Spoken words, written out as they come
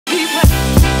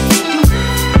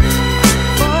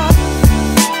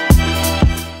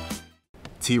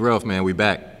Relph, man, we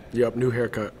back. Yep, new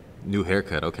haircut. New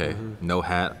haircut, okay. No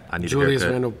hat. I need Julius a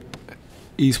haircut. Randle,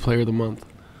 East Player of the Month.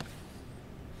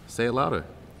 Say it louder.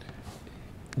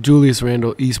 Julius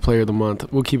Randle, East Player of the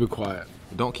Month. We'll keep it quiet.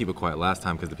 Don't keep it quiet last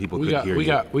time because the people couldn't hear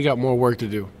you. We got more work to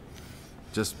do.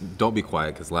 Just don't be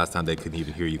quiet because last time they couldn't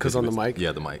even hear you. Because on the mic?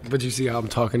 Yeah, the mic. But you see how I'm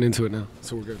talking into it now,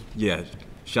 so we're good. Yeah.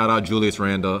 Shout out Julius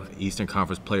Randle, Eastern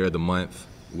Conference Player of the Month,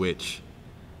 which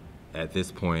at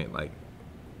this point, like,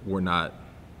 we're not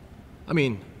 – I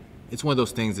mean, it's one of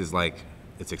those things is like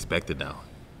it's expected now.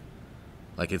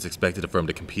 Like it's expected for him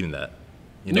to compete in that.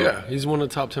 You know? Yeah, he's one of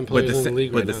the top 10 players in the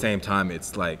league But right at the now. same time,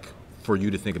 it's like for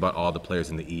you to think about all the players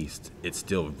in the East, it's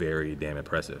still very damn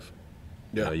impressive.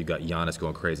 Yeah. You know, you got Giannis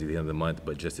going crazy at the end of the month,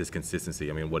 but just his consistency.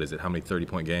 I mean, what is it? How many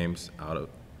 30-point games out of?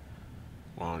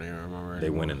 I don't even remember. They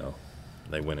winning though.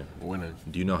 They winning. Winning.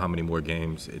 Do you know how many more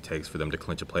games it takes for them to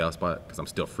clinch a playoff spot? Because I'm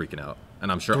still freaking out, and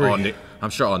I'm sure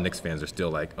all Knicks fans are still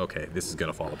like, okay, this is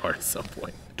gonna fall apart at some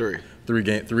point. Win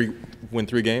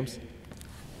 3 games,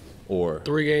 or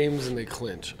 3 games and they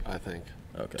clinch. I think.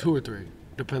 Okay. 2 or 3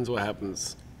 depends what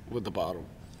happens with the bottom.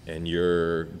 And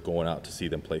you're going out to see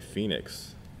them play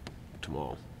Phoenix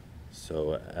Tomorrow.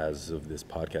 So as of this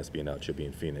podcast being out, you'll be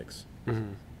in Phoenix.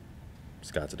 Mm-hmm.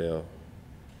 Scottsdale.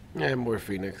 Yeah, more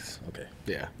Phoenix. Okay.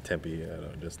 Yeah. Tempe,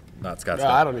 just not Scottsdale. No,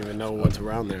 I don't even know what's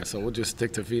around there, so we'll just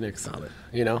stick to Phoenix. Solid.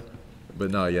 You know?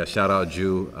 But no, yeah, shout out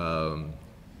Jew.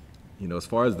 You know, as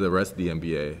far as the rest of the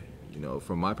NBA, you know,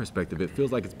 from my perspective, it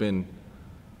feels like it's been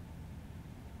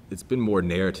more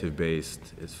narrative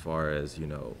based as far as, you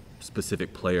know,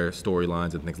 specific player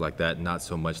storylines and things like that, not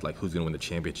so much like who's going to win the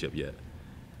championship yet.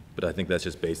 But I think that's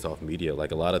just based off media.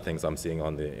 Like a lot of things I'm seeing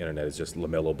on the internet is just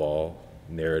Lamelo Ball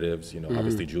narratives. You know,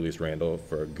 obviously Julius Randle,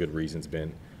 for good reasons,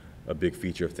 been a big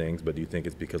feature of things. But do you think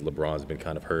it's because LeBron's been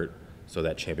kind of hurt, so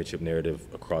that championship narrative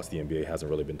across the NBA hasn't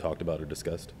really been talked about or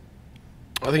discussed?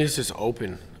 I think it's just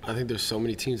open. I think there's so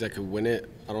many teams that could win it.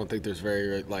 I don't think there's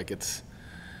it's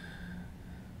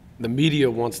the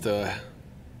media wants to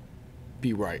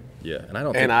be right. Yeah,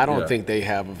 and I don't think they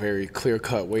have a very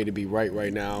clear-cut way to be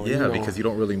right now. Yeah, because you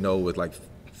don't really know with like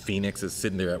Phoenix is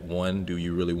sitting there at 1. Do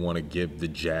you really want to give the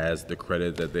Jazz the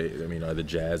credit that are the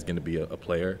Jazz going to be a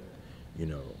player? You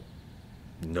know,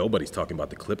 nobody's talking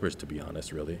about the Clippers, to be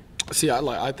honest, really. See,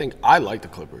 I think I like the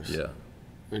Clippers. Yeah.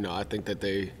 You know, I think that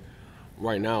they,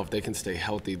 right now, if they can stay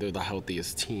healthy, they're the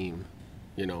healthiest team.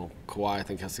 You know, Kawhi, I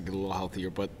think, has to get a little healthier.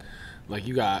 But, like,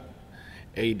 you got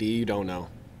AD, you don't know.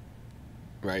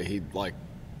 Right?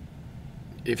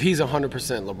 If he's 100%,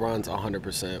 LeBron's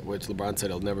 100%, which LeBron said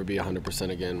he'll never be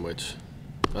 100% again, which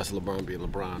that's LeBron being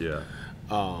LeBron. Yeah.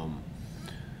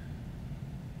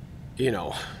 You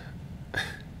know,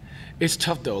 it's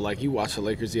tough, though. Like, you watched the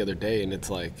Lakers the other day, and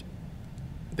it's like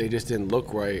they just didn't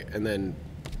look right. And then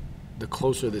the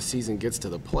closer the season gets to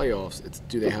the playoffs, it's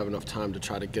do they have enough time to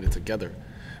try to get it together?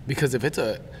 Because if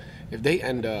they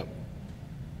end up,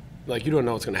 like, you don't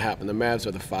know what's going to happen. The Mavs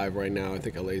are the 5 right now. I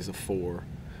think LA's the 4.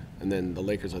 And then the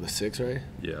Lakers are the 6, right?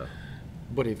 Yeah.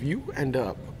 But if you end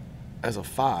up as a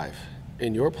 5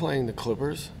 and you're playing the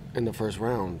Clippers in the first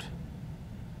round,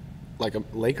 like a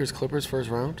Lakers-Clippers first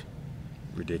round?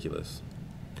 Ridiculous.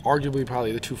 Arguably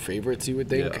probably the 2 favorites, you would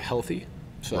think, healthy.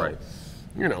 So, right.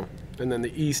 You know. And then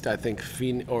the East, I think,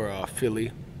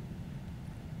 Philly,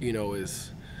 you know,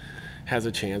 has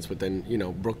a chance. But then, you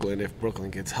know, Brooklyn, if Brooklyn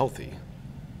gets healthy.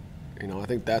 You know, I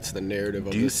think that's the narrative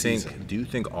of this season. Do you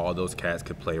think all those cats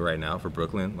could play right now for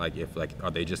Brooklyn? Are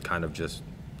they just kind of just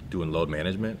doing load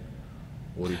management?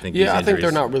 What do you think? Yeah, I think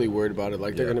they're not really worried about it.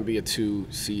 Like, they're going to be a 2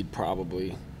 seed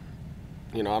probably.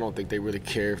 You know, I don't think they really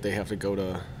care if they have to go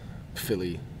to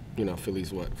Philly. You know,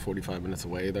 Philly's 45 minutes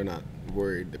away. They're not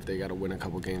worried if they got to win a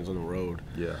couple games on the road.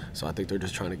 Yeah. So I think they're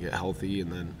just trying to get healthy,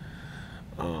 and then,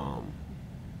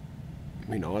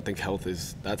 you know, I think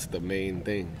that's the main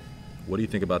thing. What do you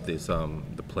think about this,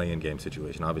 the play-in game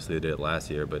situation? Obviously, they did it last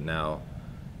year, but now,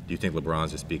 do you think LeBron's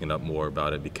just speaking up more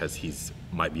about it because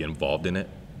might be involved in it?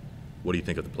 What do you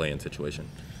think of the play-in situation?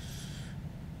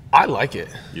 I like it.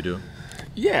 You do?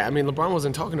 Yeah, I mean, LeBron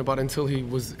wasn't talking about it until he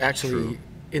was actually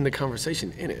in the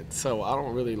conversation in it. So I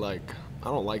don't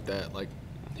like that. Like,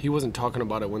 he wasn't talking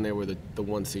about it when they were the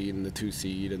 1 seed and the 2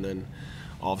 seed, and then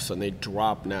all of a sudden they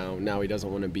drop now. Now he doesn't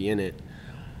want to be in it.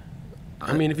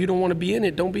 I mean, if you don't want to be in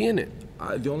it, don't be in it.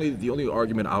 The only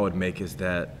argument I would make is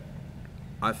that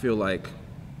I feel like,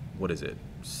 what is it,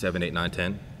 7, 8, 9,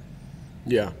 10?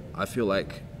 Yeah. I feel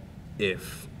like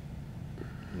if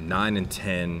 9 and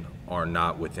 10 are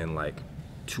not within like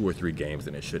 2 or 3 games,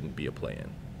 then it shouldn't be a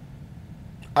play-in.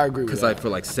 I agree with Because that. like for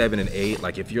like 7 and 8,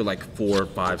 like if you're like 4,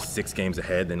 5, 6 games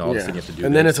ahead, then all of a sudden you have to do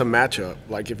And this. then it's a matchup.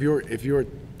 Like if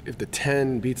the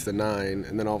 10 beats the 9,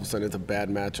 and then all of a sudden it's a bad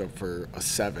matchup for a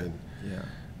 7. Yeah.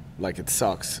 Like it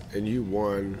sucks, and you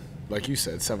won, like you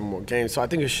said, 7 more games. So I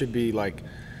think it should be like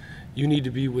you need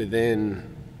to be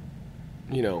within,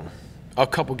 a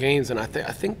couple games. And I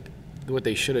think what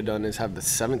they should have done is have the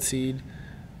 7th seed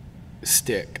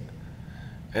stick,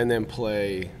 and then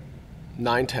play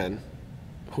 9-10.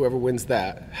 Whoever wins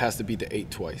that has to beat the 8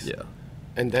 twice. Yeah.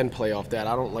 And then play off that.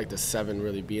 I don't like the 7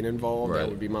 really being involved. Right. That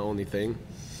would be my only thing.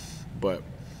 But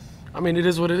I mean, it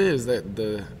is what it is.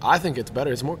 I think it's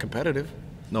better. It's more competitive.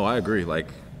 No, I agree. Like,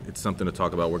 it's something to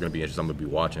talk about. We're going to be interested. I'm going to be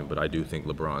watching, but I do think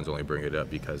LeBron's only bringing it up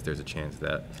because there's a chance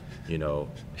that,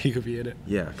 He could be in it.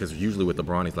 Yeah, because usually with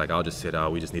LeBron, he's like, I'll just sit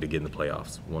out. We just need to get in the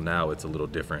playoffs. Well, now it's a little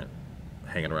different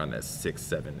hanging around that 6,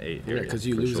 7, 8 area. Yeah, because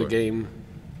you lose a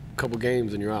couple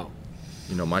games, and you're out.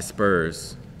 My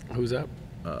Spurs, Who's that?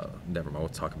 never mind. We'll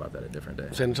talk about that a different day.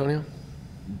 San Antonio?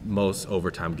 Most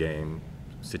overtime game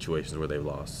situations where they've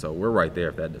lost. So we're right there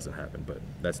if that doesn't happen, but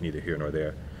that's neither here nor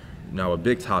there. Now, a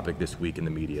big topic this week in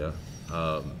the media,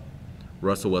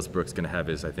 Russell Westbrook's going to have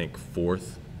his, I think,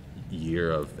 4th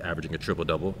year of averaging a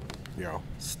triple-double. Yeah.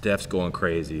 Steph's going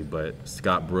crazy, but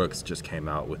Scott Brooks just came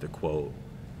out with a quote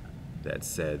that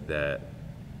said that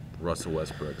Russell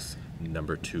Westbrook's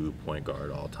number 2 point guard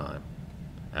all time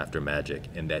after Magic,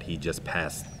 and that he just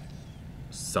passed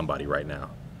somebody right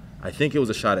now. I think it was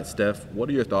a shot at Steph. What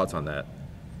are your thoughts on that?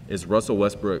 Is Russell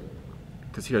Westbrook,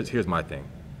 because here's my thing.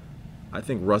 I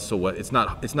think it's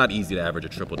not easy to average a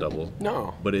triple-double.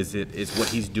 No. But is what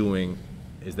he's doing,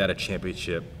 is that a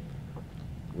championship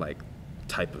like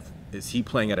type of, is he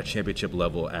playing at a championship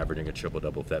level averaging a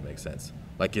triple-double, if that makes sense?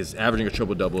 Like, is averaging a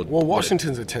triple-double. Well,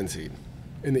 Washington's a 10 seed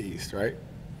in the East, right?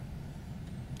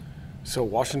 So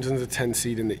Washington's a 10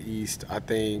 seed in the East. I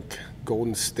think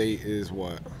Golden State is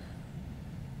what?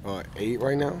 8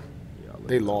 right now? Yeah,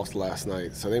 They lost last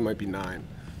night, so they might be 9.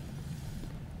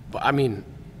 But I mean,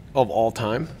 of all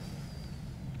time,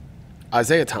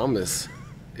 Isaiah Thomas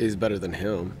is better than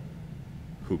him,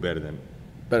 Who better than?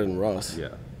 better than Russ. Yeah.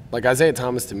 Like Isaiah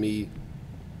Thomas, to me,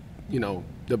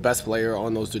 the best player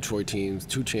on those Detroit teams,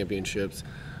 2 championships.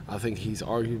 I think he's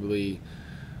arguably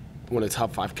one of the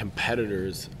top 5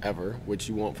 competitors ever, which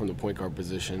you want from the point guard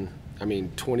position. I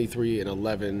mean, 23 and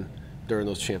 11 during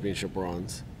those championship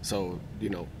runs. So,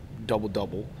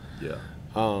 double-double. Yeah.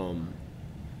 But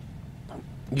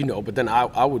then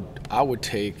I would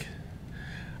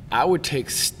take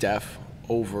Steph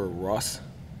over Russ,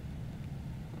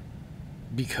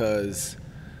 because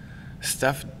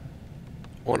Steph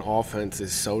on offense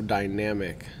is so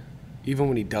dynamic, even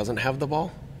when he doesn't have the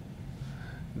ball,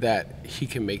 that he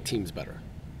can make teams better.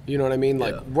 You know what I mean?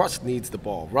 Like, Yeah. Russ needs the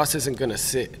ball. Russ isn't going to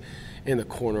sit in the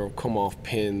corner, come off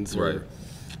pins, or,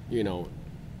 Right.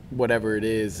 Whatever it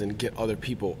is, and get other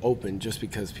people open just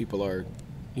because people are,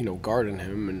 guarding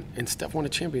him. And Steph won a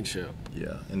championship.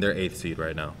 Yeah. And they're 8th seed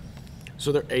right now.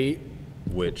 So they're 8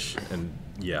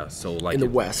 so like in the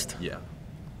West, Yeah.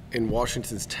 and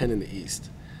Washington's 10 in the East.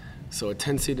 So a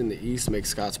 10 seed in the East makes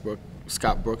Scott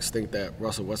Brooks think that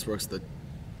Russell Westbrook's the.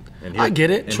 And I get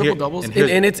it, and triple doubles, and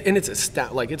here's- and it's a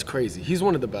stat, like, it's crazy. He's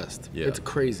one of the best. Yeah. It's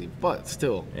crazy, but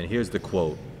still. And here's the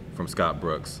quote from Scott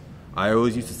Brooks. I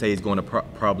always used to say he's going to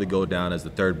probably go down as the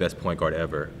 3rd best point guard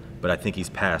ever, but I think he's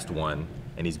past 1,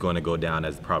 and he's going to go down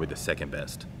as probably the 2nd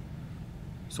best.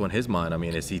 So in his mind, I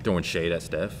mean, is he throwing shade at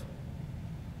Steph?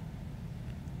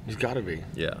 He's got to be.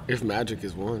 Yeah. If Magic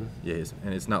is one. Yeah,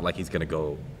 and it's not like he's going to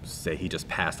go say he just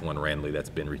passed one randomly that's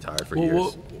been retired for years.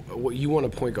 Well, what you want a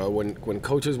point guard. When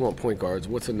coaches want point guards,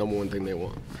 what's the number one thing they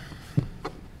want?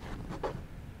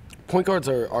 Point guards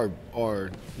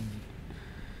are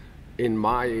in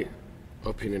my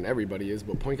opinion, everybody is,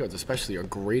 but point guards especially are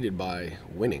graded by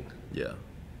winning. Yeah.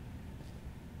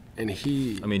 And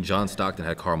I mean, John Stockton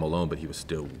had Karl Malone, but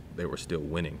they were still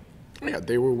winning. Yeah,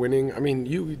 they were winning. I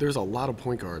mean, there's a lot of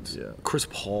point guards. Yeah. Chris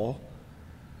Paul.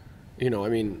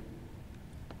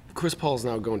 Chris Paul's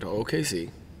now going to OKC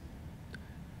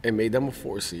and made them a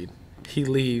 4 seed. He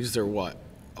leaves, they're what?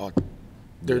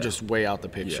 They're just way out the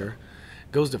picture. Yeah.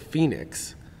 Goes to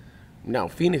Phoenix. Now,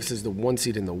 Phoenix is the 1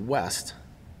 seed in the West.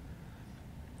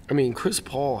 I mean, Chris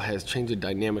Paul has changed the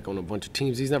dynamic on a bunch of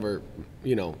teams. He's never,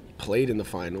 played in the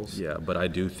finals. Yeah, but I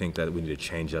do think that we need to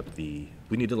change up we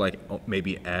need to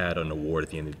maybe add an award at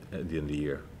the end of the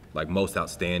year, like most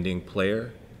outstanding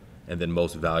player, and then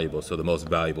most valuable. So the most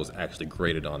valuable is actually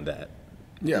graded on that.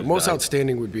 Yeah, most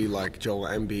outstanding would be like Joel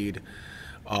Embiid,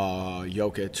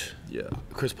 Jokic. Yeah.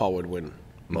 Chris Paul would win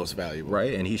most valuable.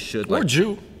 Right, and he should. Or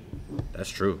Jew. That's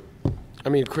true. I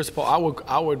mean, Chris Paul.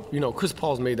 I would. You know, Chris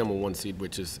Paul's made them a 1 seed,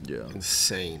 which is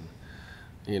insane.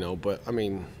 You know, but I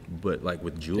mean. But like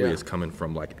with Julius coming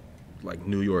from like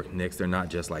New York Knicks, they're not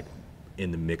just like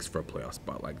in the mix for a playoff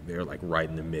spot. Like they're like right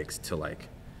in the mix to like.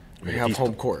 They have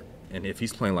home court. And if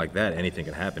he's playing like that, anything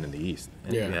can happen in the East.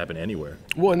 Anything can happen anywhere.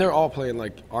 Well, and they're all playing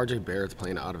like R.J. Barrett's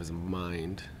playing out of his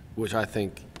mind, which I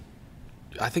think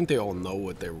they all know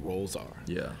what their roles are.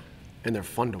 Yeah. And they're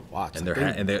fun to watch. And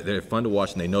they're fun to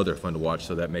watch, and they know they're fun to watch,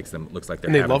 so that makes them looks like they're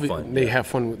having fun. They have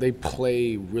fun. They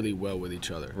play really well with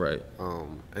each other. Right.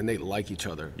 And they like each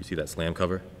other. You see that slam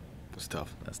cover? It's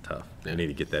tough. That's tough. Yeah. I need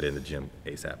to get that in the gym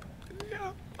ASAP.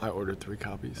 Yeah. I ordered 3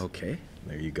 copies. Okay.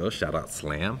 There you go. Shout out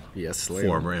Slam. Yes, Slam.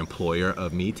 Former employer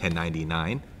of me,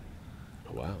 1099.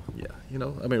 Oh, wow. Yeah. You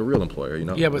know, I mean, a real employer, you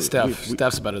know. Yeah, but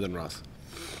Steph's better than Russ.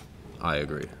 I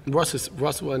agree.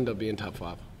 Russ will end up being top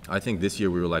 5. I think this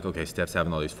year we were like, okay, Steph's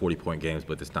having all these 40-point games,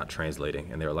 but it's not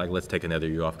translating. And they were like, let's take another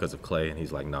year off because of Clay. And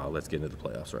he's like, no, let's get into the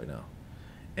playoffs right now.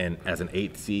 And as an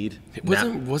 8th seed.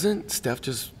 Wasn't Steph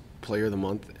just player of the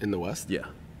month in the West? Yeah.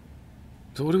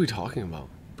 So what are we talking about?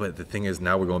 But the thing is,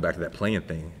 now we're going back to that playing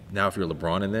thing. Now if you're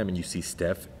LeBron in them and you see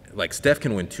Steph, like Steph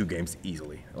can win 2 games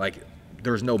easily. Like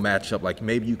there's no matchup. Like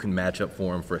maybe you can match up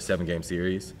for him for a 7-game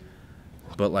series.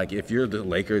 But like if you're the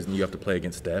Lakers and you have to play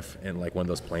against Steph in like one of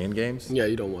those playing games. Yeah,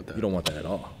 you don't want that. You don't want that at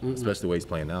all, especially the way he's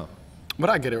playing now. But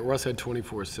I get it. Russ had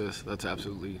 24 assists. That's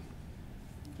absolutely.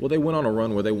 Well, they went on a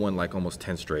run where they won like almost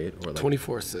 10 straight. Or like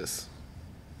 24 assists.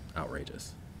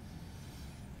 Outrageous.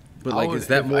 But like, is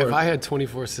that more? If I had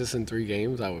 24 assists in 3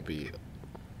 games, I would be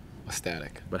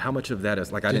ecstatic. But how much of that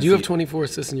is like? Did you have 24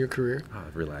 assists in your career? Oh,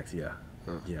 relax, yeah,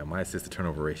 yeah. My assist to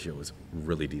turnover ratio was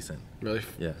really decent. Really?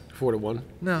 Yeah. 4 to 1.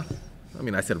 No, I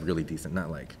mean I said really decent, not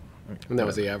like. And that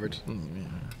was the average.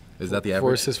 Is that the average?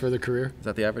 4 assists for the career. Is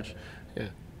that the average? Yeah.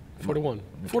 4 to 1.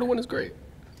 4 to 1 is great.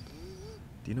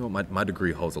 Do you know what my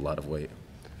degree holds a lot of weight?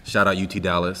 Shout out UT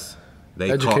Dallas.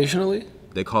 Educationally?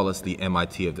 They call us the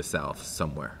MIT of the South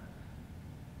somewhere.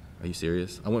 Are you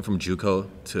serious? I went from JUCO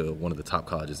to one of the top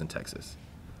colleges in Texas.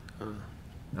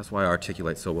 That's why I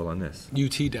articulate so well on this.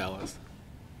 UT Dallas.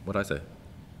 What'd I say?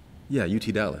 Yeah,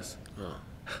 UT Dallas.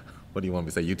 What do you want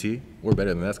me to say, UT? We're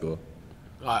better than that school.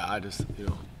 I just, you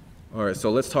know. All right,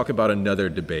 so let's talk about another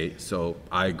debate. So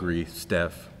I agree,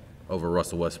 Steph over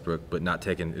Russell Westbrook, but not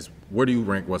taking is where do you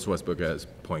rank Russell Westbrook as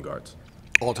point guards?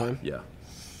 All time? Yeah.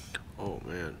 Oh,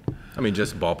 man. I mean,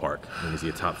 just ballpark. I mean, is he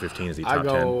a top 15? Is he top 10?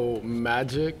 I go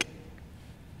Magic,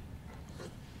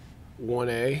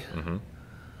 1A.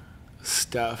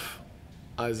 Steph,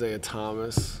 Isaiah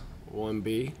Thomas,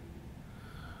 1B.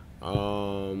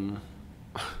 I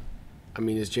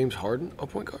mean, is James Harden a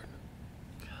point guard?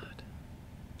 God.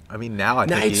 I mean, now I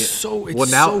think it's so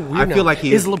weird. I feel like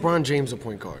he is LeBron James a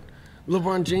point guard?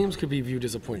 LeBron James could be viewed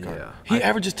as a point guard. Yeah. He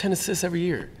averages 10 assists every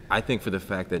year. I think for the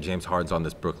fact that James Harden's on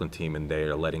this Brooklyn team and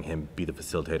they're letting him be the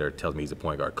facilitator tells me he's a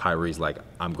point guard. Kyrie's like,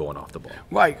 I'm going off the ball.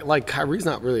 Right, like Kyrie's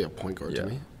not really a point guard to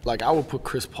me. Like I would put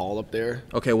Chris Paul up there.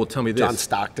 Okay, well tell me this. John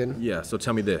Stockton. Yeah, so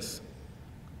tell me this.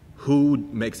 Who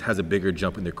has a bigger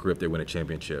jump in their career if they win a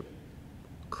championship?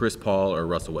 Chris Paul or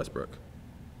Russell Westbrook?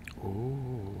 Ooh.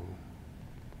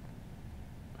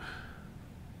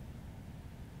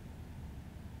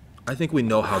 I think we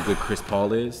know how good Chris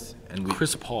Paul is, and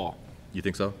Chris Paul. You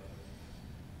think so?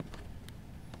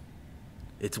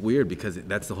 It's weird because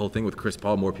that's the whole thing with Chris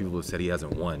Paul. More people have said he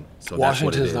hasn't won. So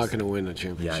Washington's not going to win the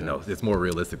championship. Yeah, I know. It's more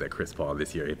realistic that Chris Paul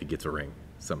this year if he gets a ring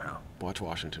somehow. Watch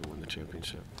Washington win the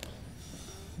championship.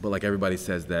 But like everybody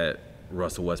says that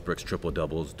Russell Westbrook's triple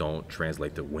doubles don't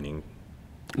translate to winning.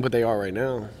 But they are right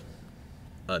now.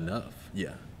 Enough,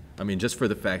 yeah. I mean, just for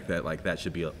the fact that like that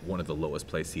should be one of the lowest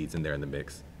placed seeds in there in the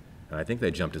mix. And I think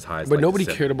they jumped as high as. But like nobody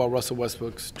cared about Russell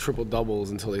Westbrook's triple doubles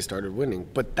until they started winning.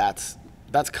 But that's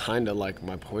kind of like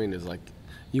my point is like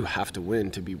you have to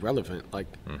win to be relevant. Like,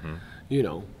 you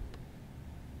know,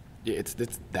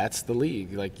 that's the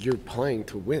league. Like you're playing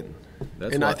to win.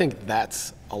 I think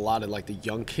that's a lot of like the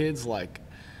young kids like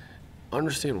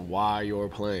understand why you're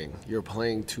playing. You're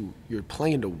playing to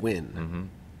win.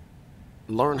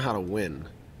 Learn how to win.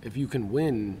 If you can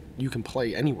win, you can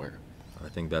play anywhere. I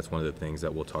think that's one of the things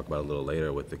that we'll talk about a little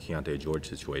later with the Keontae George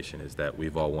situation is that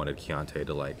we've all wanted Keontae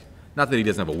to like, not that he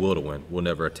doesn't have a will to win, we'll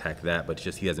never attack that, but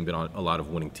just he hasn't been on a lot of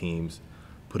winning teams,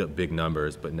 put up big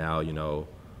numbers, but now, you know,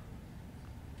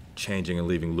 changing and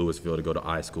leaving Louisville to go to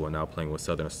high school and now playing with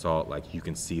Southern Assault, like you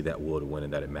can see that will to win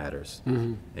and that it matters.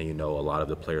 And you know, a lot of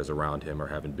the players around him are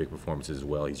having big performances as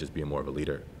well. He's just being more of a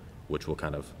leader, which will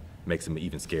kind of makes him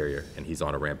even scarier, and he's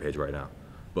on a rampage right now.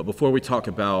 But before we talk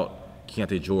about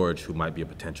Keontae George, who might be a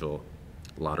potential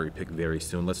lottery pick very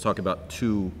soon, let's talk about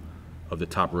two of the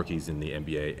top rookies in the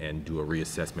NBA and do a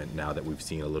reassessment now that we've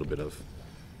seen a little bit of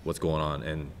what's going on.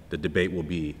 And the debate will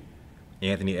be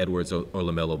Anthony Edwards or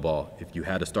Lamelo Ball. If you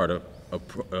had to start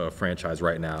a franchise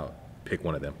right now, pick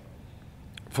one of them.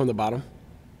 From the bottom?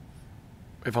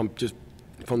 If I'm just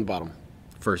from the bottom.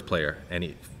 First player,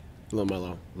 any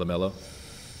Lamelo.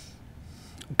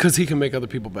 – Because he can make other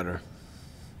people better.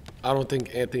 I don't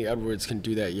think Anthony Edwards can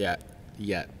do that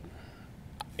yet.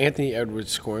 Anthony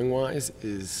Edwards, scoring-wise,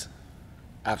 is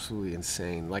absolutely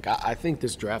insane. Like, I think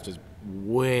this draft is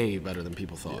way better than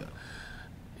people thought.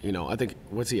 Yeah. I think,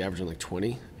 what's he averaging, like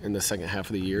 20 in the second half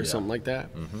of the year, something like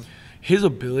that? Mm-hmm. His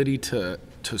ability to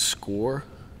score,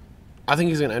 I think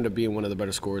he's going to end up being one of the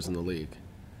better scorers in the league.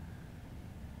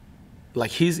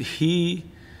 Like, he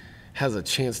has a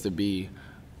chance to be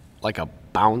like a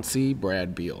bouncy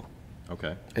Brad Beal.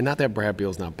 Okay. And not that Brad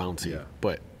Beal's not bouncy, Yeah.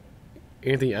 but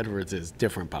Anthony Edwards is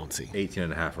different bouncy.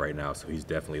 18.5 right now, so he's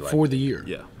definitely like – For the year.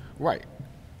 Yeah. Right.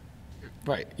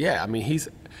 Yeah, I mean,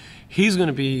 he's going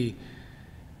to be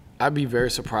 – I'd be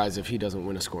very surprised if he doesn't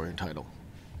win a scoring title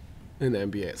in the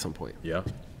NBA at some point. Yeah?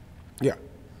 Yeah.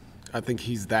 I think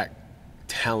he's that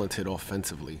talented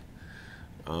offensively.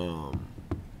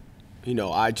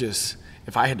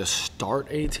 If I had to start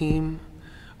a team,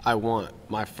 I want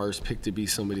my first pick to be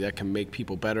somebody that can make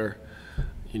people better.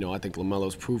 I think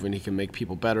LaMelo's proven he can make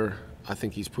people better. I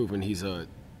think he's proven he's a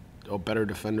better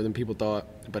defender than people thought,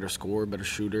 a better scorer, better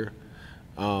shooter.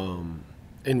 And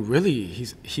really,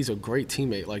 he's a great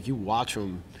teammate. Like, you watch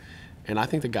him, and I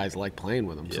think the guys like playing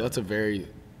with him. Yeah. So that's a very,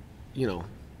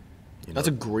 that's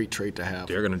a great trait to have.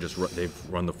 They're going to they've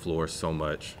run the floor so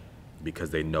much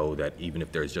because they know that even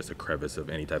if there's just a crevice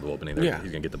of any type of opening, he's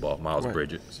going to get the ball. Miles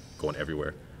Bridges going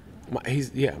everywhere.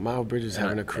 Miles Bridges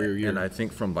having a career year. And I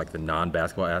think from like the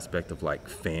non-basketball aspect of like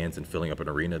fans and filling up an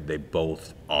arena, they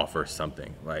both offer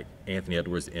something. Like Anthony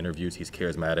Edwards interviews, he's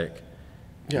charismatic,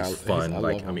 he's fun.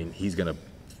 He's gonna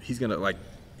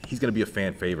be a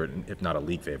fan favorite, if not a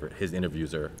league favorite. His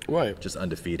interviews are just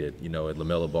undefeated. And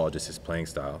LaMelo Ball, just his playing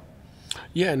style.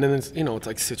 Yeah, and then it's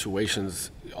like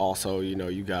situations. Also,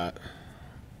 you got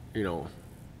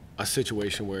a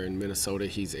situation where in Minnesota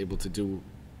he's able to do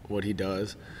what he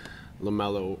does.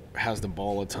 LaMelo has the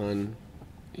ball a ton,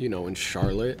 in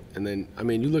Charlotte. And then,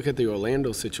 you look at the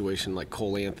Orlando situation, like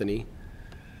Cole Anthony.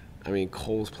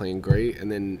 Cole's playing great.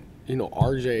 And then,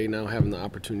 RJ now having the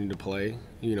opportunity to play,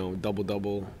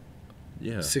 double-double,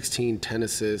 16, 10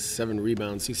 assists, 7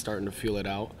 rebounds. He's starting to feel it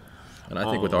out. And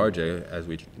I think with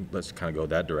RJ, let's kind of go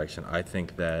that direction, I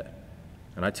think that,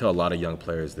 and I tell a lot of young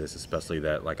players this, especially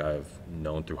that like I've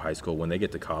known through high school, when they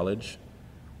get to college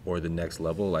or the next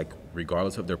level, like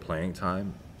regardless of their playing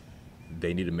time,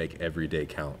 they need to make every day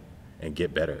count and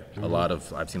get better.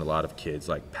 Mm-hmm. I've seen a lot of kids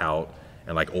like pout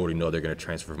and like already know they're going to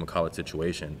transfer from a college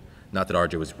situation. Not that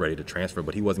RJ was ready to transfer,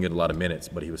 but he wasn't getting a lot of minutes,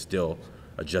 but he was still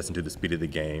adjusting to the speed of the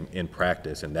game in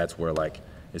practice. And that's where like,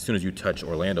 as soon as you touch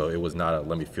Orlando, it was not a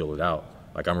let me feel it out.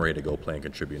 Like I'm ready to go play and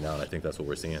contribute now. And I think that's what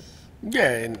we're seeing. Yeah,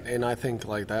 and I think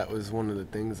like that was one of the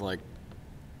things like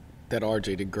that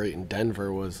RJ did great in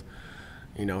Denver was,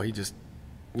 he just,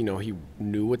 he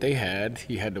knew what they had.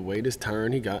 He had to wait his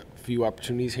turn. He got a few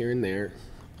opportunities here and there,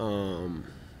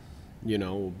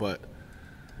 but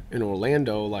in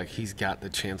Orlando, like he's got the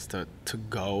chance to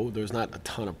go. There's not a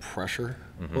ton of pressure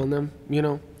on them,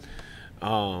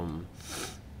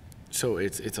 So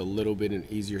it's a little bit an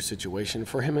easier situation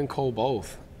for him and Cole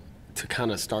both to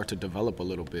kind of start to develop a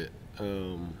little bit,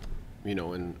 and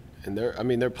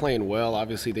they're playing well.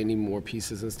 Obviously, they need more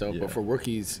pieces and stuff, but for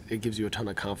rookies, it gives you a ton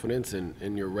of confidence,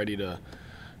 and you're ready to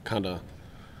kind of,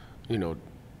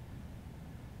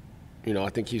 I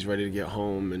think he's ready to get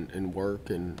home and work,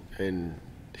 and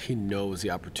he knows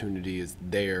the opportunity is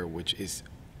there, which is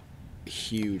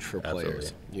huge for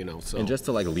players. So. And just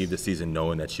to like leave the season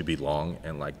knowing that you belong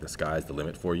and like the sky's the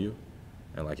limit for you,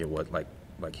 and like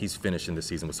like he's finishing the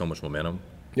season with so much momentum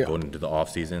going into the off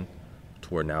season, to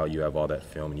where now you have all that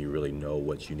film and you really know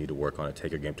what you need to work on to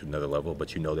take your game to another level,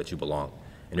 but you know that you belong,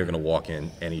 and you're gonna walk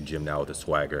in any gym now with a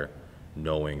swagger,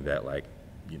 knowing that like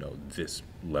this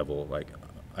level, like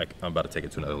I'm about to take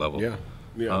it to another level.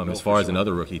 As far as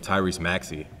another rookie, Tyrese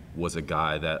Maxey was a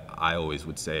guy that I always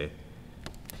would say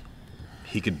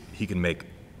he can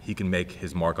make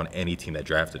his mark on any team that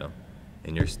drafted him,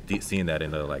 and you're seeing that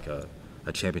in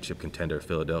a championship contender,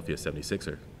 Philadelphia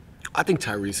 76er. I think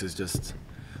Tyrese is just,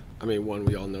 we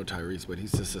all know Tyrese, but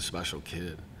he's just a special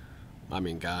kid.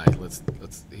 Guys,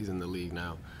 he's in the league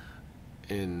now,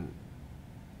 and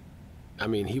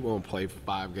he won't play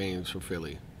 5 games for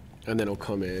Philly, and then he'll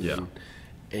come in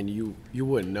and you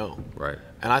wouldn't know. Right.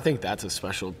 And I think that's a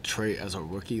special trait as a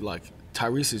rookie. Like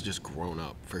Tyrese has just grown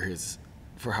up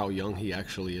for how young he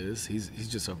actually is. He's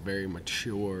just a very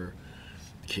mature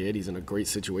kid. He's in a great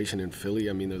situation in Philly.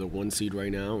 I mean, they're the 1 seed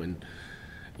right now, and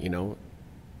you know,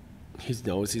 he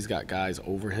knows he's got guys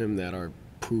over him that are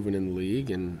proven in the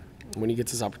league, and when he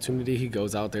gets his opportunity, he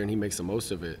goes out there and he makes the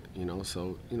most of it. You know,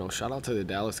 so shout out to the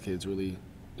Dallas kids, really,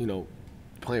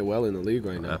 playing well in the league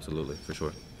right now. Absolutely, for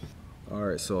sure. All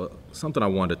right, so something I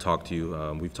wanted to talk to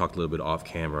you. We've talked a little bit off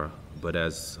camera, but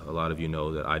as a lot of you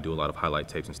know, that I do a lot of highlight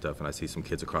tapes and stuff, and I see some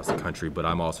kids across the country. But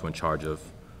I'm also in charge of,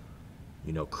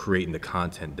 creating the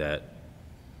content that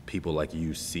people like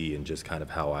you see, and just kind of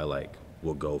how I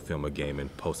will go film a game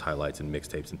and post highlights and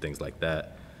mixtapes and things like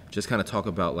that. Just kind of talk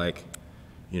about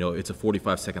it's a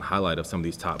 45-second highlight of some of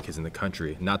these top kids in the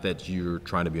country. Not that you're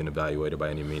trying to be an evaluator by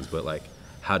any means, but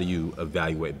how do you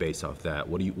evaluate based off that?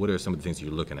 What are some of the things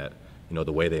you're looking at?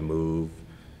 The way they move.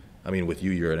 I mean, with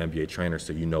you, you're an NBA trainer,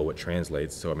 so you know what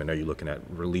translates. So, I mean, are you looking at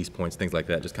release points, things like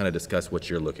that? Just kind of discuss what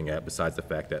you're looking at besides the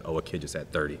fact that, a kid just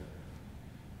had 30.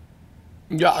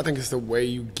 Yeah, I think it's the way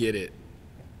you get it.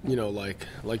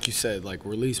 Like you said,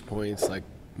 release points,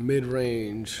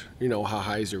 mid-range, how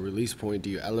high is your release point? Do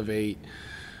you elevate?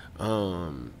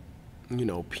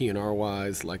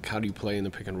 P&R-wise, how do you play in the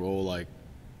pick and roll?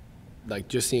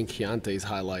 Just seeing Keontae's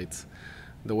highlights,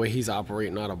 the way he's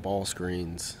operating out of ball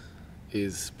screens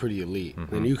is pretty elite.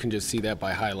 Mm-hmm. And you can just see that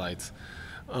by highlights.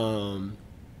 And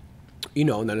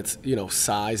then it's,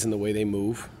 size and the way they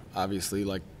move. Obviously,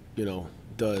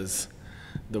 does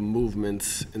the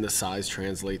movements and the size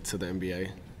translate to the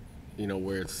NBA?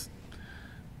 Where it's,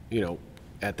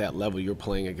 at that level you're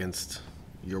playing against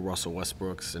your Russell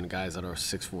Westbrooks and guys that are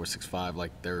 6'4", 6'5",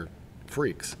 they're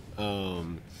freaks.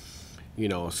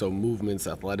 So movements,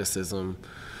 athleticism.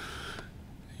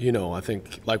 I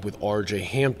think with RJ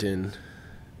Hampton,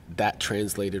 that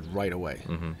translated right away.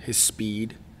 Mm-hmm. His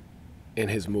speed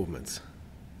and his movements,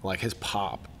 his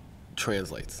pop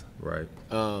translates. Right.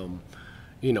 And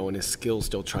his skills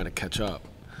still trying to catch up.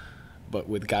 But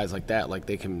with guys like that,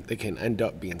 they can end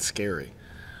up being scary.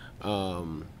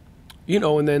 And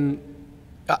then,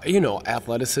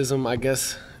 athleticism, I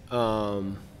guess. But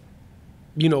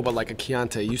a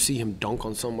Keontae, you see him dunk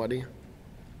on somebody,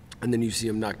 and then you see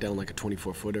him knock down a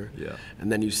 24-footer. Yeah.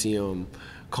 And then you see him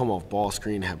come off ball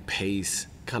screen, have pace,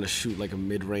 kind of shoot a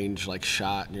mid-range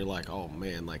shot, and you're oh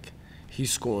man,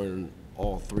 he's scoring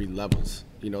all 3 levels.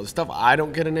 The stuff I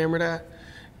don't get enamored at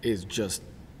is just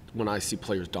when I see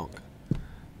players dunk,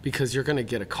 because you're gonna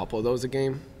get a couple of those a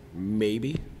game,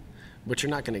 maybe, but you're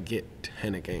not gonna get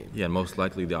 10 a game. Yeah, and most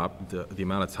likely the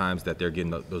amount of times that they're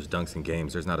getting those dunks in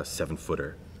games, there's not a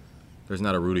 7-footer. There's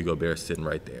not a Rudy Gobert sitting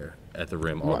right there at the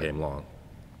rim all game long.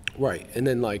 Right, and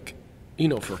then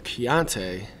for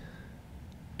Keontae,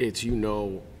 it's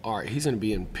all right, he's gonna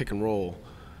be in pick and roll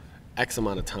X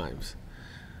amount of times.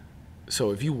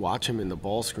 So if you watch him in the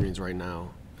ball screens right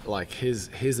now,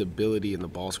 his ability in the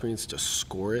ball screens to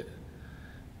score it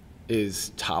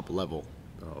is top level.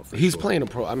 Oh, he's sure. playing a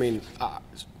pro. I mean,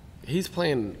 he's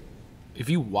playing. If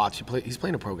you watch, he's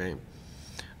playing a pro game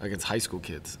against high school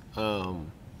kids.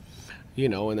 And then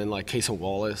Cason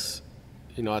Wallace.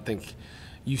 I think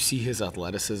you see his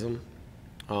athleticism,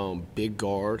 big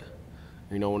guard.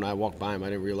 When I walked by him, I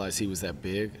didn't realize he was that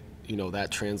big.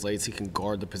 That translates. He can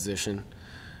guard the position.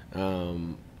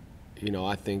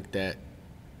 I think that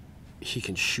he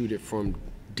can shoot it from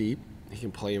deep. He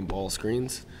can play in ball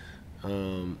screens.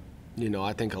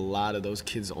 I think a lot of those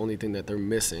kids, the only thing that they're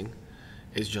missing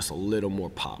is just a little more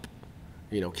pop.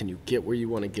 Can you get where you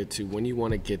want to get to, when you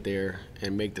want to get there,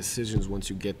 and make decisions once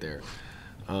you get there.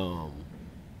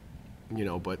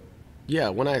 But yeah,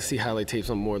 when I see highlight tapes,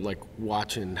 I'm more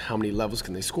watching how many levels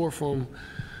can they score from.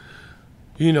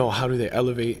 How do they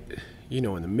elevate, in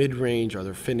the mid-range? Are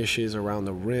there finishes around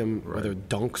the rim? Right. Are there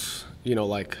dunks?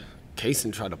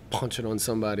 Cason tried to punch it on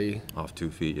somebody. Off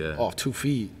 2 feet, yeah. Off 2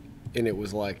 feet. And it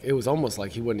was almost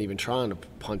like he wasn't even trying to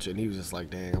punch it. And he was just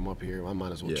dang, I'm up here. I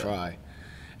might as well try.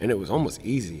 And it was almost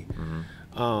easy.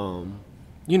 Mm-hmm.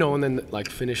 And then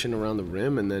finishing around the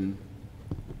rim, and then,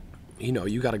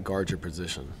 you got to guard your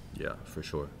position. Yeah, for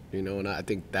sure. And I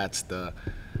think that's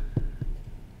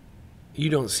you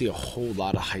don't see a whole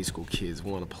lot of high school kids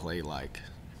want to play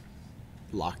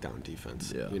lockdown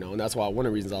defense. Yeah. And that's why one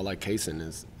of the reasons I like Cason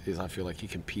is I feel like he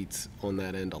competes on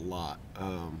that end a lot.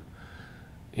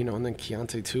 And then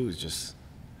Keontae too is just,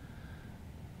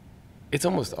 it's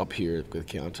almost up here with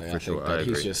Keontae. I think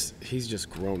that he's just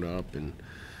grown up, and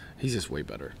he's just way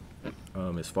better.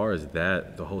 As far as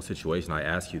that, the whole situation, I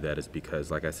ask you that is because,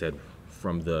 like I said,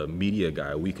 from the media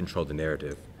guy, we control the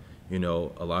narrative. A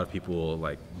lot of people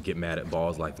will get mad at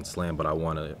Ball's life and slam, but I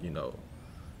want to,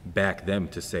 back them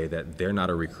to say that they're not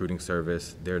a recruiting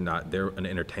service, they're an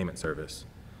entertainment service.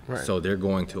 Right. So they're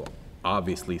going to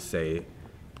obviously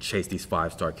chase these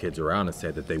 5-star kids around and say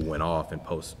that they went off and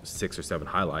post 6 or 7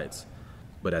 highlights.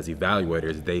 But as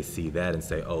evaluators, they see that and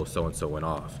say, oh, so-and-so went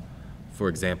off. For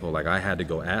example, like I had to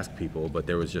go ask people, but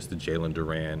there was just the Jalen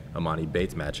Duran-Amani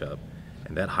Bates matchup.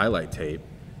 And that highlight tape,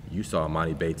 you saw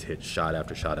Amani Bates hit shot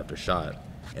after shot after shot.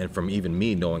 And from even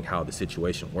me knowing how the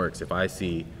situation works, if I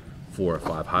see 4 or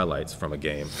 5 highlights from a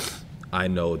game, I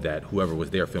know that whoever was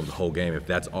there filmed the whole game. If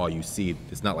that's all you see,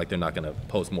 it's not like they're not going to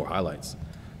post more highlights.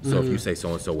 So if you say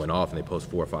so-and-so went off and they post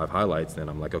 4 or 5 highlights, then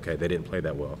I'm like, okay, they didn't play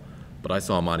that well. But I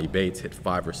saw Amani Bates hit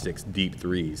 5 or 6 deep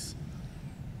threes.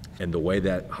 And the way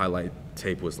that highlight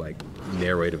tape was like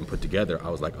narrated and put together, I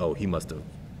was like, oh, he must have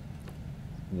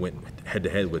went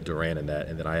head-to-head with Duran in that.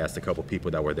 And then I asked a couple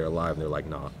people that were there live, and they're like,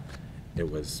 nah, it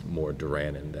was more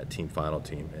Duran and that team final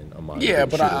team. And Amani Yeah,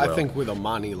 but I well. think with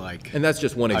Amani, like... And that's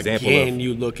just one example Again,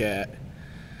 you look at...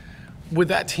 With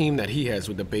that team that he has,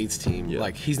 with the Bates team, Yeah.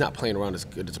 like, he's not playing around as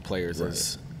good as players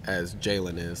as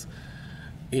Jalen is.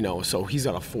 You know, so he's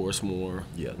got to force more.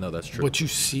 Yeah, no, that's true. But you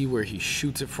see where he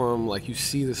shoots it from. Like, you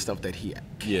see the stuff that he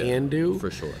can do.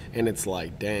 For sure. And it's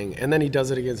like, dang. And then he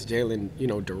does it against Jalen, you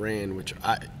know, Duran, which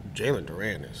Jalen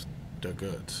Duran is the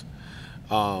goods.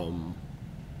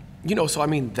 You know, so, I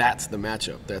mean, that's the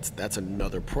matchup. That's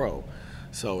another pro.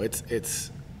 So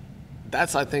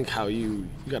that's, I think, how you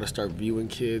got to start viewing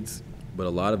kids. But a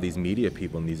lot of these media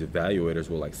people and these evaluators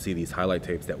will like see these highlight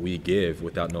tapes that we give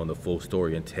without knowing the full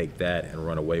story and take that and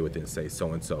run away with it and say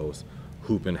so-and-so's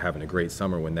hooping, having a great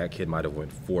summer, when that kid might have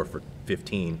went 4 for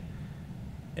 15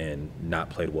 and not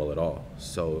played well at all.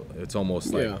 So it's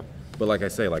almost like, but like I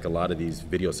say, like a lot of these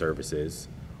video services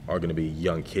are going to be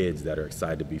young kids that are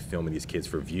excited to be filming these kids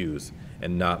for views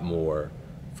and not more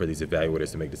for these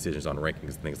evaluators to make decisions on rankings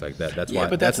and things like that. That's why.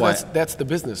 But that's the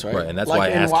business, right? Right, and that's like, why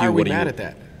I ask why you, are we what are mad you? at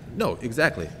that? No,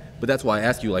 exactly. But that's why I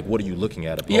ask you, like, what are you looking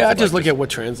at? Yeah, I just look at what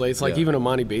translates. Like, Yeah. even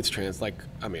Amani Bates like,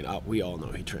 I mean, we all know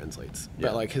he translates. Yeah.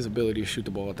 But, like, his ability to shoot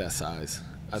the ball at that size,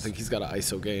 I think he's got an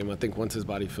ISO game. I think once his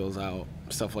body fills out,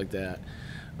 stuff like that.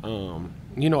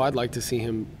 You know, I'd like to see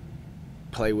him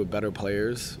play with better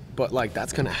players. But, like,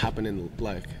 that's going to happen in,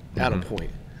 like, at a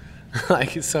point.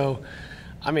 Like, so,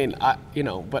 I mean,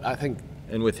 but I think.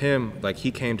 And with him, like,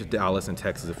 he came to Dallas and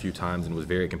Texas a few times and was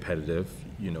very competitive,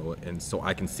 you know, and so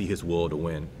I can see his will to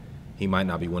win. He might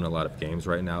not be winning a lot of games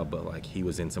right now, but, like, he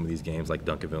was in some of these games like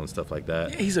Duncanville and stuff like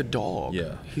that. Yeah, he's a dog.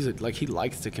 Yeah. Like, he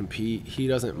likes to compete. He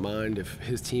doesn't mind if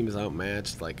his team is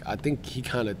outmatched. Like, I think he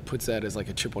kind of puts that as, like,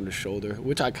 a chip on his shoulder,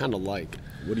 which I kind of like.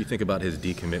 What do you think about his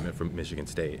decommitment from Michigan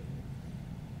State?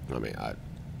 I mean,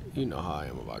 you know how I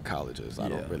am about colleges. I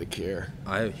don't really care.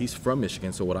 He's from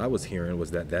Michigan, so what I was hearing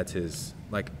was that that's his,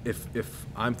 like, if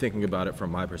I'm thinking about it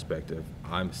from my perspective,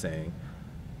 I'm saying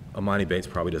Amani Bates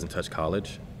probably doesn't touch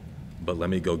college, but let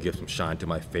me go give some shine to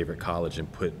my favorite college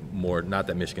and put more, not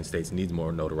that Michigan State needs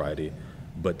more notoriety,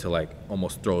 but to, like,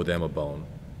 almost throw them a bone,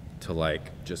 to,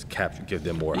 like, just give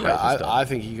them more hype and stuff. I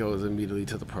think he goes immediately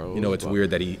to the pros. You know, it's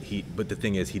weird that but the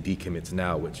thing is, he decommits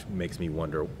now, which makes me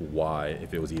wonder why,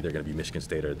 if it was either going to be Michigan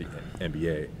State or the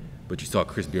NBA. But you saw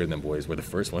Chris Beard and them boys were the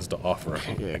first ones to offer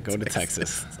him. Yeah, go to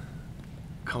Texas.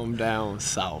 Come down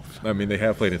south. I mean, they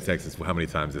have played in Texas how many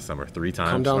times this summer? 3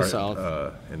 times? Come down south.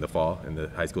 In the fall, in the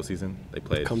high school season? They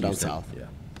played Come down Houston. south.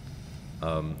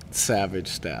 Yeah. Savage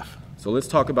Steph. So let's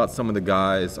talk about some of the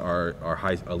guys, our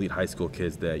elite high school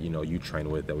kids that, you know, you train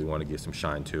with that we want to give some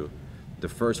shine to. The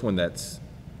first one that's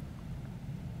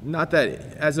not that,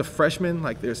 as a freshman,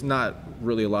 like, there's not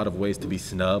really a lot of ways to be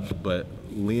snubbed, but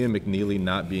Liam McNeely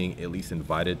not being at least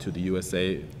invited to the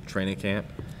USA training camp,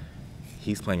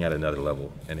 he's playing at another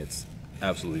level, and it's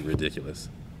absolutely ridiculous.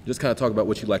 Just kind of talk about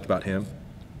what you liked about him.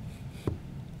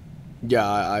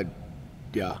 Yeah,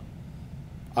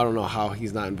 I don't know how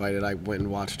he's not invited. I went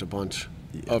and watched a bunch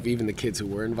of even the kids who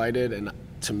were invited, and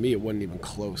to me, it wasn't even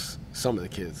close. Some of the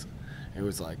kids, it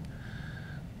was like,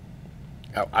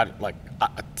 I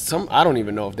don't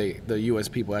even know if the U.S.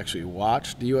 people actually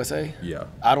watched the USA. Yeah.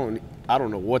 I don't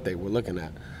know what they were looking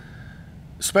at,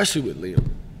 especially with Liam,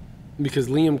 because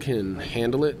Liam can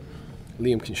handle it.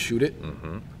 Liam can shoot it.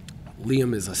 Mm-hmm.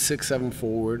 Liam is a 6'7"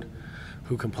 forward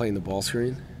who can play in the ball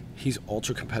screen. He's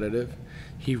ultra competitive.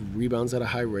 He rebounds at a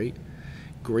high rate,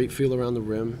 great feel around the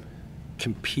rim,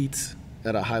 competes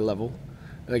at a high level.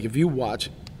 Like, if you watch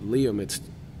Liam, it's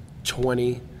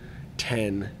 20,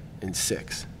 10, and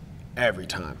 6 every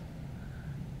time.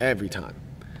 Every time.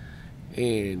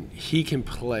 And he can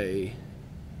play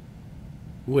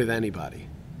with anybody.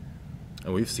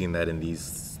 And we've seen that in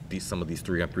some of these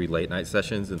 3-on-3 late night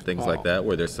sessions and things like that,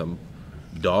 where there's some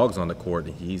dogs on the court,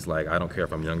 and he's like, I don't care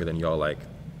if I'm younger than y'all. Like,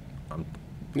 I'm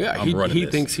running he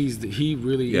this. thinks he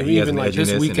really Yeah, he has even an like this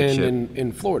edginess and a weekend chip.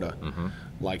 in Florida,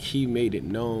 like he made it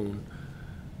known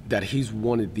that he's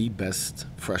one of the best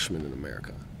freshmen in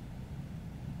America.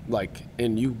 Like,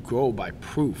 and you go by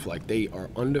proof. Like, they are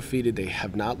undefeated, they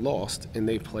have not lost, and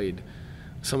they played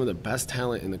some of the best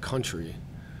talent in the country.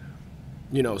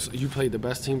 You know, so you played the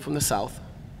best team from the South.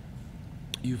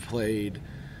 You played,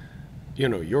 you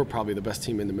know, you're probably the best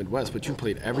team in the Midwest, but you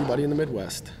played everybody in the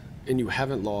Midwest, and you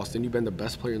haven't lost, and you've been the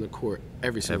best player in the court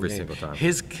every single game. Every single time.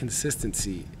 His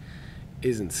consistency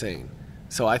is insane.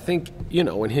 So I think, you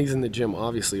know, when he's in the gym,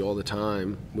 obviously, all the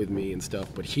time with me and stuff,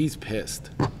 but he's pissed,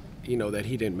 you know, that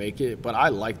he didn't make it. But I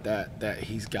like that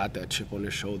he's got that chip on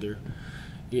his shoulder,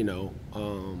 you know.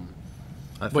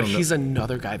 But he's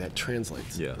another guy that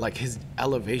translates. Yeah. Like, his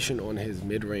elevation on his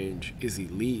mid-range is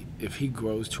elite. If he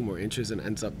grows 2 more inches and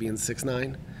ends up being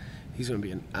 6'9", he's going to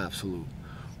be an absolute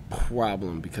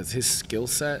problem because his skill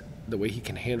set, the way he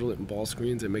can handle it in ball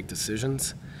screens and make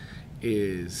decisions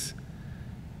is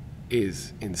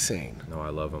insane. No, I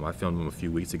love him. I filmed him a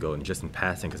few weeks ago, and just in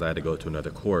passing, because I had to go to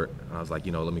another court, and I was like,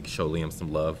 you know, let me show Liam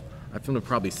some love. I filmed him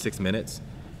probably 6 minutes,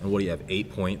 and what do you have,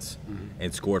 8 points,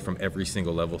 and scored from every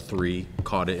single level, 3,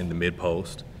 caught it in the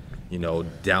mid-post, you know,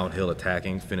 downhill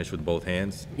attacking, finished with both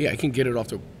hands. Yeah, he can get it off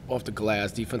the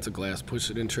glass, defensive glass, push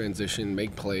it in transition,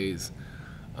 make plays.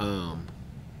 I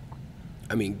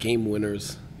mean, game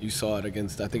winners. You saw it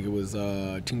against, I think it was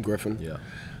Team Griffin. Yeah.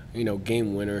 You know,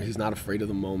 game winner. He's not afraid of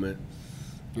the moment.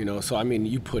 You know, so I mean,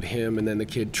 you put him and then the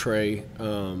kid Trey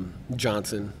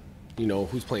Johnson, you know,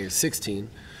 who's playing 16,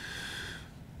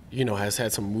 you know, has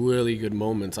had some really good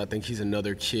moments. I think he's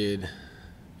another kid,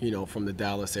 you know, from the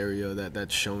Dallas area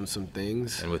that's shown some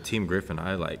things. And with Team Griffin,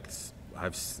 I've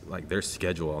like their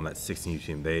schedule on that 16U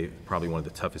team. They probably one of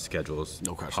the toughest schedules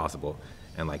possible,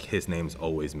 and like his name's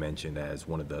always mentioned as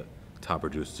one of the top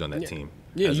producers on that team.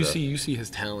 Yeah, you see his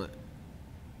talent,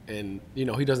 and you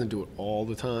know he doesn't do it all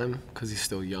the time because he's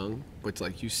still young. But it's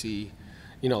like you see,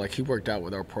 you know, like he worked out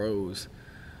with our pros,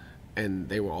 and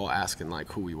they were all asking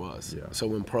like who he was. Yeah. So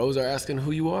when pros are asking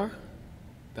who you are,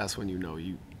 that's when you know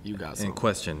you got something. And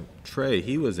question, Trey,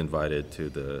 he was invited to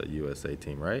the USA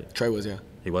team, right? Trey was, yeah.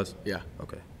 He was? Yeah.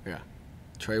 Okay. Yeah.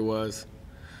 Trey was.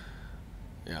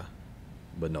 Yeah.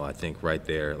 But no, I think right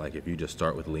there, like if you just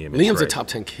start with Liam and Liam's Trey, a top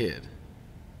 10 kid.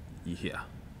 Yeah.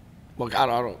 Look, I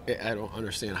don't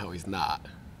understand how he's not.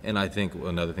 And I think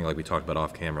another thing, like we talked about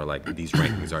off camera, like these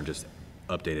rankings aren't just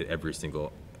updated every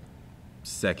single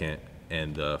second,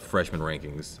 and the freshman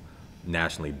rankings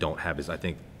nationally don't have his. I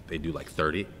think they do like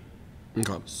 30.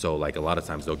 Okay. So like a lot of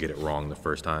times they'll get it wrong the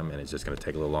first time, and it's just going to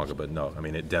take a little longer. But no, I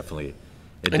mean it definitely.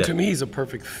 And to me, he's a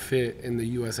perfect fit in the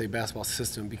USA basketball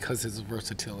system because of his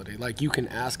versatility. Like you can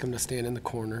ask him to stand in the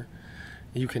corner.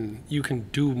 You can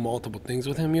do multiple things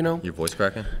with him, you know? Your voice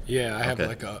cracking? Yeah, I have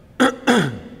like a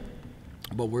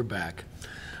but we're back.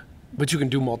 But you can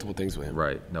do multiple things with him.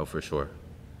 Right. No, for sure.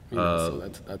 You know, so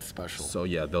that's special. So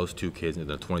yeah, those two kids in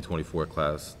the 2024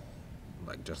 class,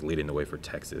 like just leading the way for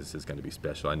Texas is going to be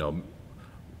special. I know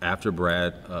after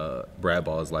Brad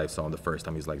Ball's life saw him the first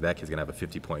time, he's like, that kid's going to have a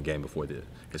 50-point game before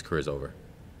his career's over.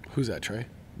 Who's that, Trey?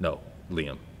 No,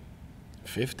 Liam.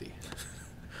 50.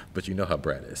 But you know how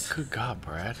Brad is. Good God,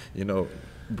 Brad. You know,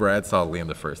 Brad saw Liam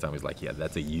the first time. He's like, yeah,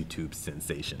 that's a YouTube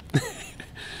sensation.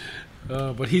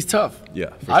 But he's tough.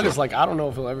 Yeah, I don't know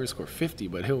if he'll ever score 50,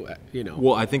 but he'll, you know.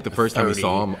 Well, I think the first time we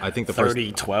saw him,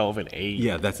 30, 12, and 8.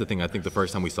 Yeah, that's the thing. I think the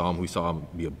first time we saw him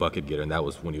be a bucket getter, and that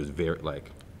was when he was very,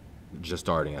 like, just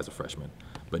starting as a freshman.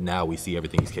 But now we see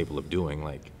everything he's capable of doing,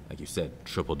 like you said,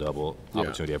 triple-double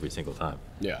opportunity every single time.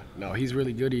 Yeah, no, he's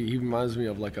really good. He reminds me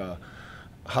of, like,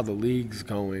 how the league's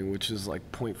going, which is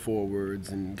like point forwards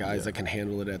and guys that can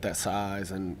handle it at that size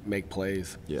and make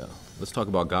plays. Yeah. Let's talk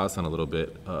about godson a little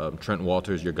bit. Trent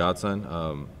Walters, your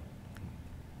godson,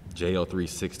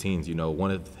 JL316s, you know, one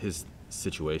of his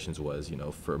situations was, you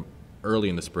know, for early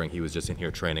in the spring, he was just in here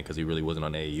training because he really wasn't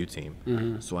on the AAU team.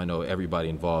 Mm-hmm. So I know everybody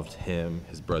involved, him,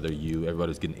 his brother, everybody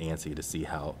was getting antsy to see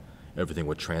how everything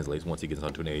would translate once he gets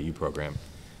onto an AAU program.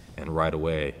 And right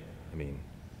away, I mean,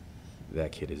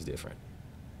 that kid is different.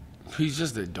 He's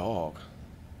just a dog.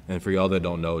 And for y'all that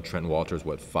don't know, Trent Walters,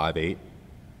 what, 5'8"?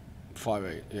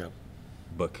 5'8", yeah.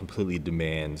 But completely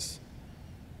demands,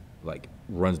 like,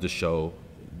 runs the show,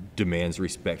 demands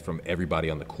respect from everybody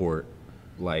on the court,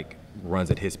 like,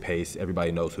 runs at his pace.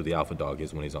 Everybody knows who the alpha dog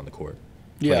is when he's on the court.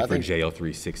 Yeah, for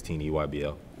JL316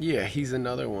 EYBL. Yeah, he's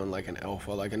another one, like an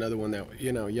alpha, like another one that,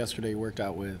 you know, yesterday worked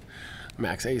out with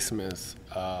Max A. Smith,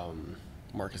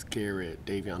 Marcus Garrett,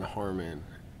 Davion Harmon.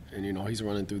 and he's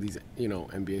running through these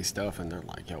NBA stuff, and they're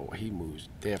like, yo, he moves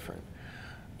different.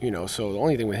 So the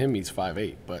only thing with him, he's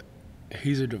 5'8", but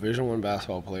he's a Division I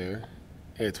basketball player.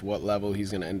 It's what level he's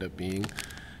going to end up being.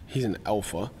 He's an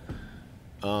alpha.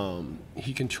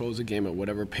 He controls the game at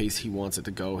whatever pace he wants it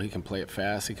to go. He can play it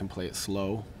fast. He can play it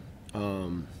slow.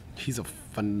 He's a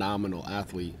phenomenal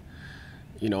athlete.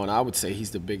 And I would say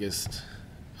he's the biggest,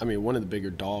 one of the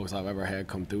bigger dogs I've ever had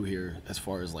come through here as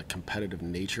far as, like, competitive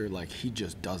nature. Like, he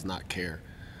just does not care.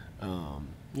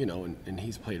 And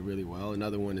he's played really well.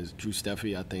 Another one is Drew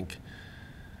Steffi, I think,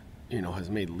 has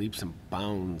made leaps and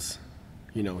bounds.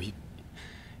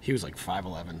 He was like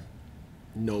 5'11",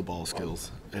 no ball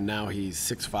skills. And now he's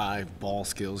 6'5", ball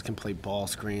skills, can play ball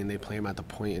screen. They play him at the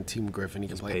point in Team Griffin. He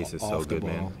can play pace is off so the good, ball.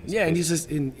 man. Yeah, and he's just,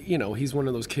 he's one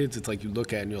of those kids, it's like you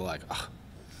look at and you're like,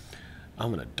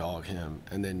 I'm going to dog him.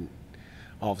 And then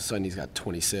all of a sudden he's got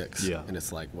 26. Yeah. And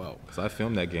it's like, whoa. So I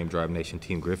filmed that game, Drive Nation,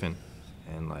 Team Griffin,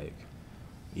 and, like,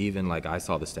 even, like, I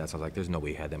saw the stats. I was like, there's no way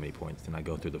he had that many points. Then I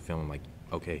go through the film. I'm like,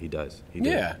 okay, he does. He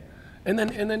did. Yeah. And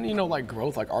then like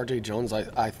growth, like RJ Jones,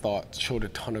 I thought showed a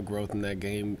ton of growth in that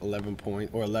game.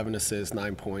 11 assists,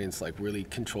 9 points, like really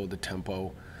controlled the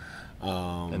tempo.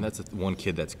 And that's one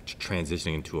kid that's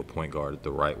transitioning into a point guard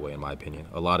the right way, in my opinion.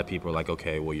 A lot of people are like,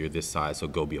 okay, well, you're this size, so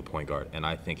go be a point guard. And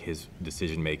I think his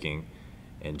decision making,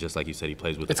 and just like you said, he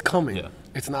plays with. It's coming. Yeah.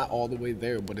 It's not all the way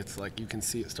there, but it's like you can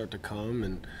see it start to come,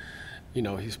 and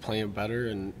he's playing better.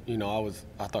 And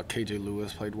I thought KJ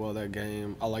Lewis played well that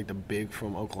game. I like the big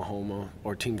from Oklahoma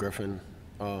or Team Griffin.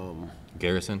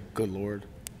 Garrison. Good Lord.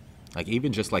 Like,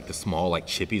 even just like the small, like,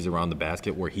 chippies around the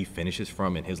basket where he finishes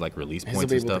from and his, like, release He's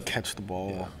points and able stuff. to catch the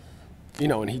ball.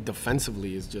 Yeah. And he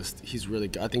defensively is he's really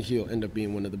good. I think he'll end up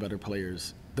being one of the better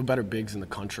players, the better bigs in the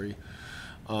country.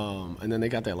 And then they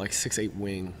got that, like, 6'8"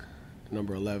 wing,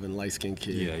 number 11, light-skinned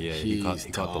kid. Yeah. He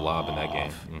caught the lob in that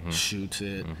game. Mm-hmm. Shoots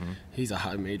it. Mm-hmm. He's a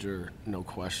high major, no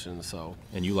question. So.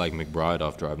 And you like McBride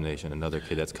off Drive Nation, another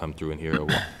kid that's come through in here.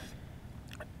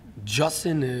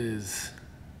 Justin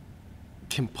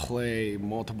can play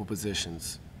multiple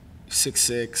positions.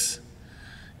 6'6",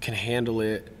 can handle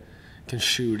it, can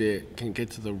shoot it, can get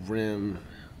to the rim.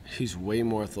 He's way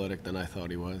more athletic than I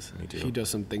thought he was. Me too. He does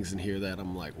some things in here that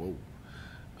I'm like, whoa.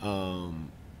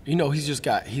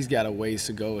 He's got a ways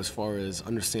to go as far as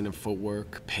understanding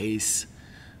footwork, pace.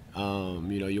 You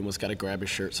almost got to grab his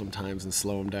shirt sometimes and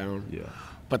slow him down. Yeah.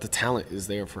 But the talent is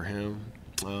there for him.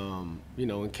 And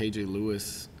KJ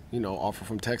Lewis, offer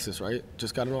from Texas, right?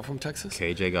 Just got an offer from Texas?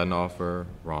 KJ got an offer.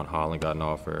 Ron Holland got an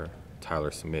offer.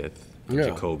 Tyler Smith. Yeah.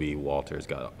 Jacoby Walters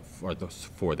got those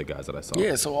 4 of the guys that I saw.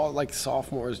 Yeah, so all, like,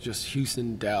 sophomores, just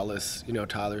Houston, Dallas.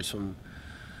 Tyler's from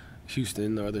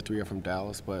Houston. The other 3 are from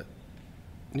Dallas. But,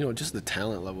 just the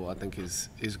talent level, I think, is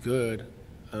good.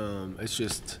 It's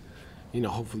just,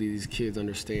 hopefully these kids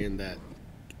understand that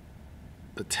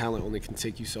the talent only can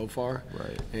take you so far.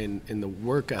 Right. And the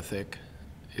work ethic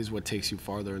is what takes you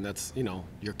farther, and that's,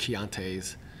 your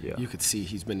Keontae's. Yeah. You could see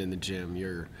he's been in the gym.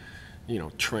 Your,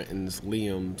 Trenton's,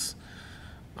 Liam's,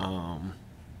 And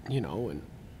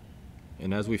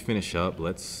as we finish up,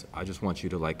 I just want you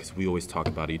to, like, because we always talk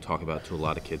about it, you talk about it to a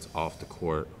lot of kids off the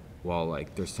court, while,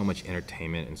 like, there's so much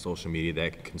entertainment and social media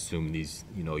that can consume these,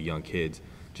 young kids.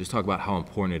 Just talk about how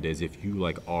important it is if you,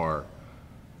 like, are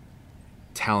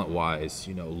talent-wise,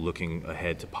 looking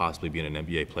ahead to possibly being an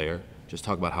NBA player. Just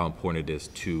talk about how important it is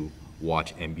to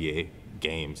watch NBA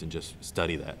games and just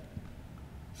study that.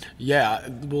 Yeah,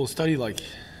 we'll study, like,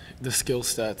 the skill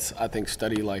sets. I think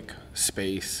study, like,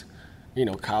 space.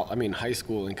 High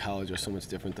school and college are so much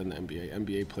different than the NBA.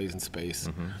 NBA plays in space.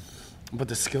 Mm-hmm. But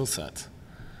the skill sets,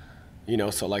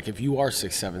 so, like, if you are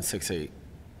 6'7", 6'8",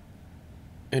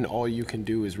 and all you can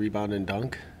do is rebound and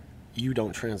dunk, you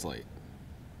don't translate,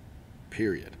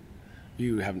 period.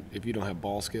 If you don't have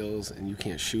ball skills and you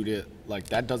can't shoot it, like,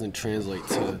 that doesn't translate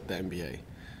to the NBA.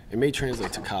 It may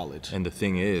translate to college. And the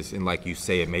thing is, and like you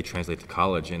say, it may translate to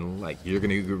college, and, like, you're going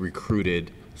to get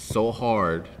recruited so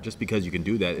hard just because you can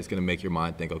do that. It's going to make your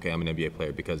mind think, okay, I'm an NBA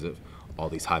player because of all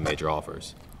these high major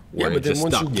offers. Yeah, but then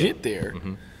once you get there,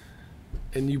 mm-hmm.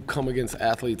 and you come against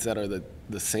athletes that are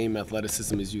the same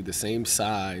athleticism as you, the same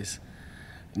size,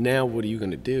 now what are you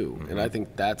going to do? Mm-hmm. And I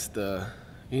think that's the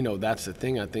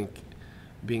thing. I think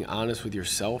being honest with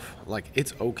yourself, like,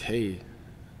 it's okay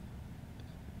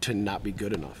to not be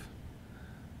good enough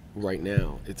right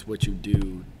now. It's what you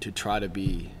do to try to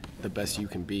be the best you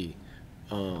can be.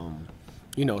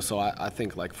 So I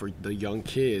think, like, for the young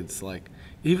kids, like,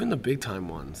 even the big time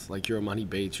ones, like your Amani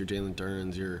Bates, your Jalen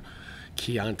Durns, your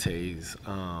Keontae's,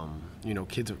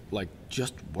 kids are, like,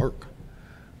 just work.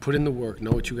 Put in the work,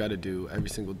 know what you got to do every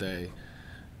single day,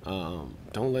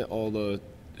 Don't let all the,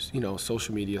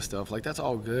 social media stuff, like, that's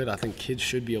all good. I think kids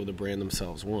should be able to brand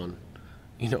themselves,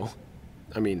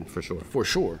 I mean, For sure. For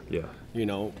sure. Yeah.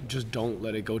 Just don't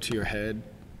let it go to your head.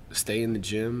 Stay in the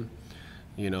gym.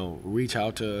 Reach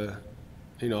out to,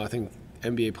 I think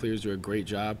NBA players do a great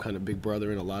job kind of big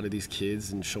brothering a lot of these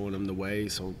kids and showing them the way.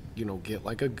 So, get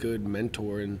like a good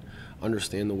mentor and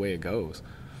understand the way it goes,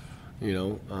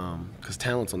 because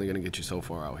talent's only going to get you so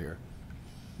far out here.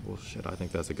 Well, shit, I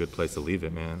think that's a good place to leave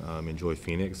it, man. Enjoy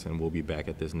Phoenix, and we'll be back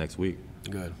at this next week.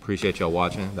 Good. Appreciate y'all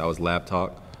watching. That was Lab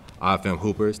Talk. IFM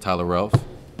Hoopers, Tyler Relph.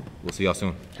 We'll see y'all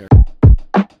soon. Sure.